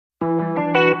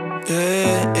Oh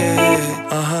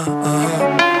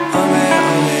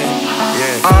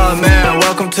man,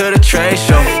 welcome to the trade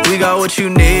show. We got what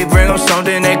you need, bring them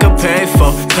something they could pay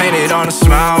for. Painted on a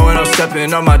smile when I'm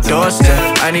stepping on my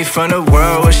doorstep. I need from the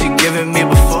world what she giving me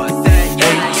before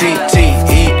that.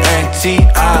 A-T-T-E-N-T-I-O-N.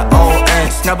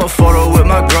 Snap a photo with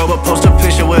my girl, but post a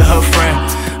picture with her friend.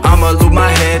 I'ma lose my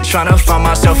head, tryna find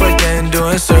myself again,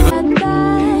 doing circles.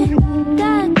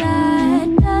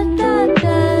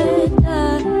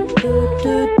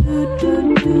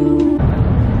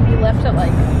 We left at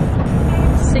like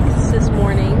 6 this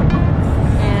morning,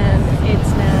 and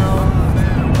it's now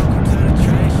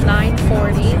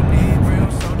 9:40.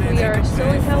 We are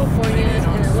still in California,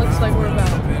 and it looks like we're about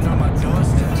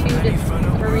 2 to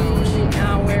 3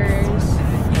 hours,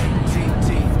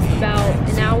 about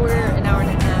an hour and a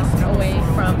half away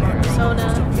from Arizona.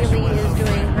 Lily is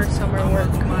doing her summer work.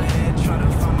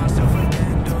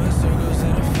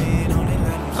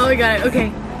 Oh, we got it.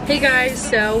 Okay. Hey guys,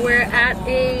 so we're at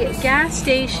a gas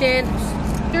station.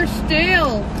 They're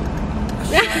stale.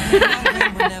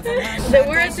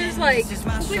 We're at this like, it's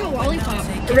like a lollipop,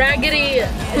 raggedy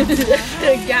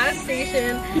gas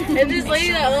station, and this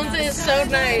lady that owns it is so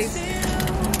nice.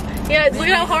 Yeah, look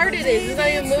at how hard it is. It's not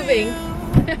even moving.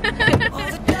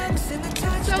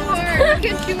 So hard. You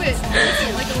can't chew it.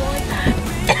 It's like a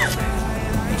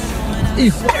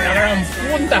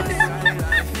lollipop.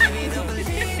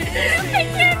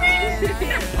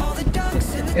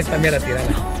 Esta mierda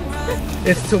tirada.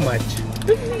 It's too much.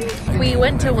 We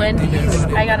went to Wendy's.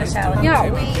 I got a salad. Yeah,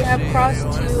 we have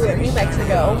crossed to New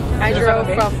Mexico. I drove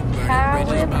from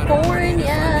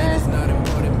California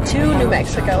to New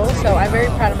Mexico, so I'm very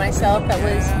proud of myself. That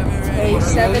was a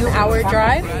 7-hour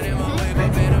drive.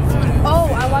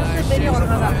 Oh, I watched a video on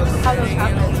how those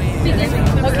happened.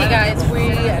 Okay guys, we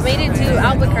made it to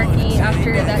Albuquerque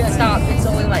after that stop. It's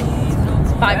only like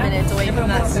 5 minutes away from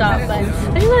that stop, but I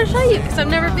just want to show you because I've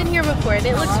never been here before and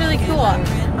it looks really cool.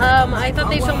 I thought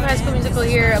they filmed High School Musical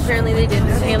here. Apparently they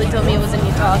didn't. Haley told me it was in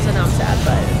Utah, so now I'm sad,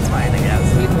 but it's fine, I guess.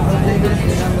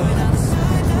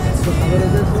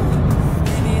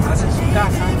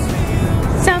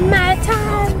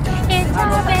 Summertime, it's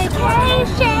our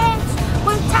vacation.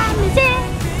 What time is it?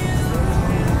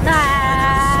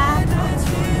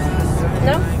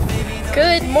 No?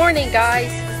 Good morning,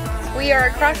 guys. We are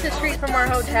across the street from our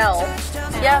hotel.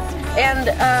 Yep, and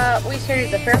we stayed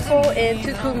at the Fairfield in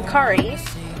Tucumcari,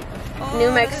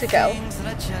 New Mexico.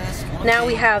 Now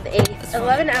we have a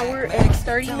 11-hour and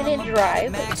 30-minute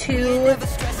drive to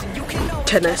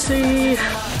Tennessee.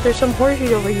 There's some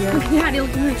horses over here.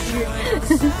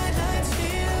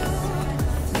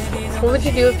 What would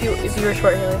you do if you were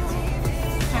short, Haley?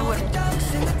 I wouldn't.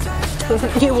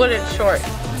 You wouldn't short.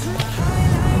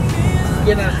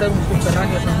 ¿Quieren hacer un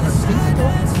subterráneo San Francisco?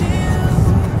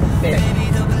 Ven.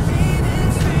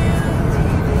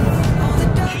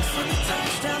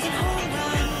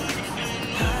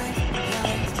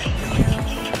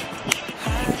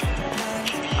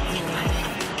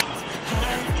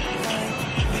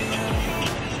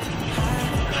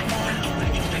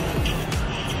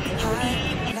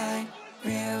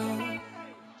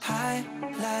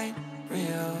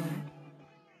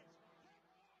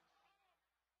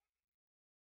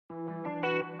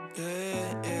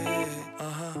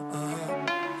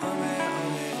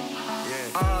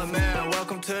 Oh man,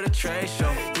 welcome to the trade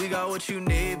show. We got what you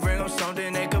need, bring them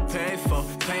something they could pay for.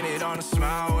 Painted on a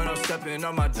smile when I'm stepping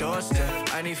on my doorstep.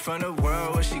 I need from the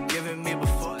world what she giving me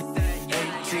before that.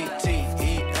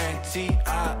 A-T-T-E-N-T-I-O-N.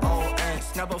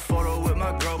 Snap a photo with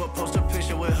my girl, but post a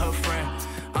picture with her friend.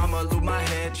 I'ma lose my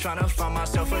head, tryna find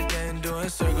myself again, doing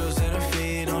circles in her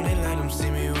feet, only let them see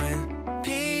me win.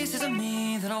 Pieces of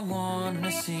me that I want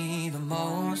to see the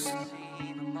most.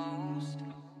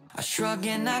 I shrug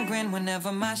and I grin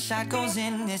whenever my shot goes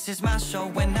in. This is my show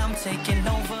when I'm taking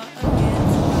over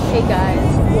again. Hey guys,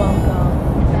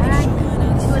 welcome back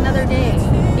to another day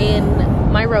in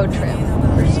my road trip.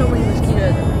 There's so many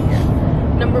mosquitoes.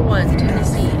 Number one,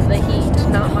 Tennessee, the heat,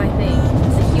 not my thing.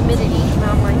 The humidity,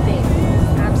 not my thing.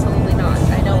 Absolutely not.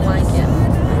 I don't like it.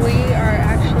 We are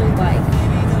actually like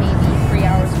maybe 3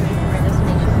 hours away from our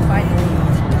destination finally.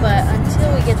 But until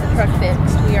we get the truck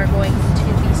fixed, we are going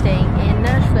to be staying in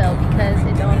Nashville because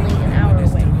it's only an hour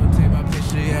away.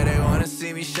 Yeah, they wanna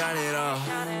see me shine it off.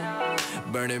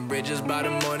 Burning bridges by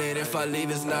the morning. If I leave,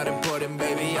 it's not important,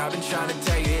 baby. I've been trying to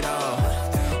take it all.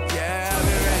 Yeah, I've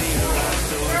been ready to ride.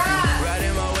 So if you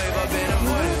riding my wave, I've been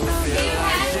avoiding the feel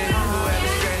like shit.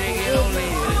 Whoever's straight, it only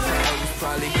hit the top. It's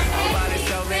probably all by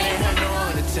itself, and they have no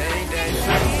one to take that.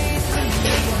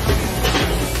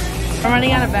 I'm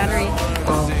running out of battery.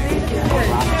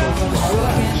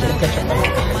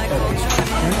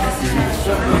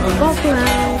 Walk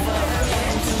around.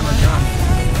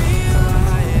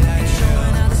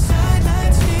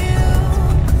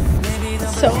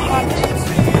 So hot.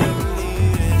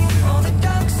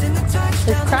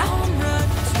 It's cracked.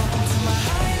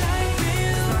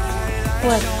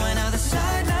 What?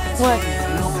 What?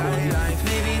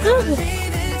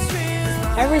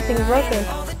 Everything's broken.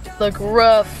 Look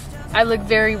rough. I look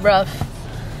very rough.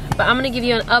 But I'm gonna give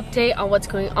you an update on what's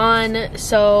going on.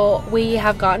 So we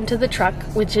have gotten to the truck,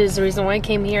 which is the reason why I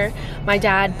came here. My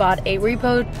dad bought a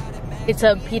repo. It's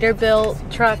a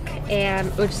Peterbilt truck, and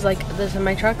which is like, those are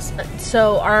my trucks.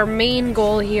 So our main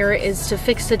goal here is to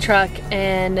fix the truck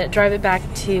and drive it back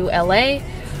to LA.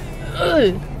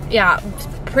 Yeah,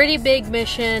 pretty big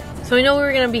mission. So we know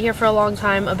we're gonna be here for a long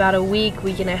time, about a week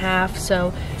and a half.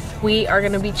 So we are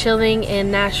gonna be chilling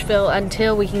in Nashville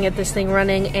until we can get this thing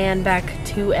running and back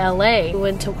to LA. We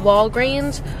went to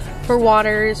Walgreens for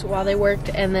waters while they worked,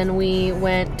 and then we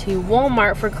went to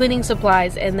Walmart for cleaning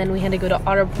supplies, and then we had to go to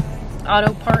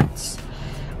auto parts,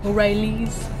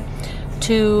 O'Reilly's,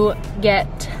 to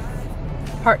get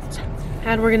parts.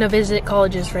 And we're gonna visit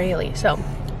colleges for Haley. So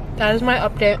that is my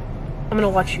update. I'm gonna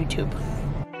watch YouTube.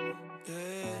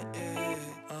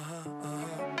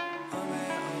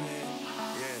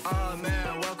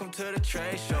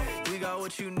 Trade show. We got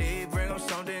what you need, bring them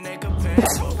something they can pay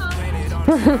for. Painted on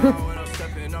the ground when I'm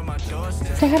stepping on my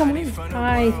doorstep. Say hi to Mollie.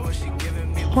 Hi.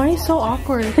 Why are you so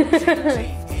awkward?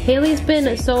 Haley's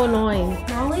been so annoying.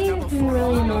 Mollie has been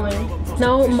really annoying.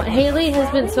 No, Haley has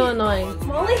been so annoying.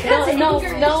 Mollie has no,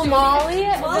 Mollie.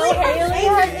 Mollie has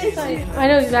Haley. I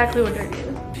know exactly what they're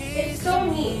doing. It's so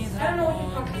mean. I don't know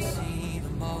what you're talking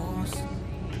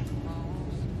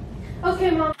about.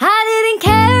 Okay, Mom. I didn't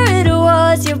care it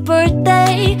was your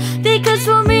birthday, because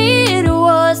for me it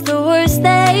was the worst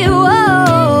day. Whoa.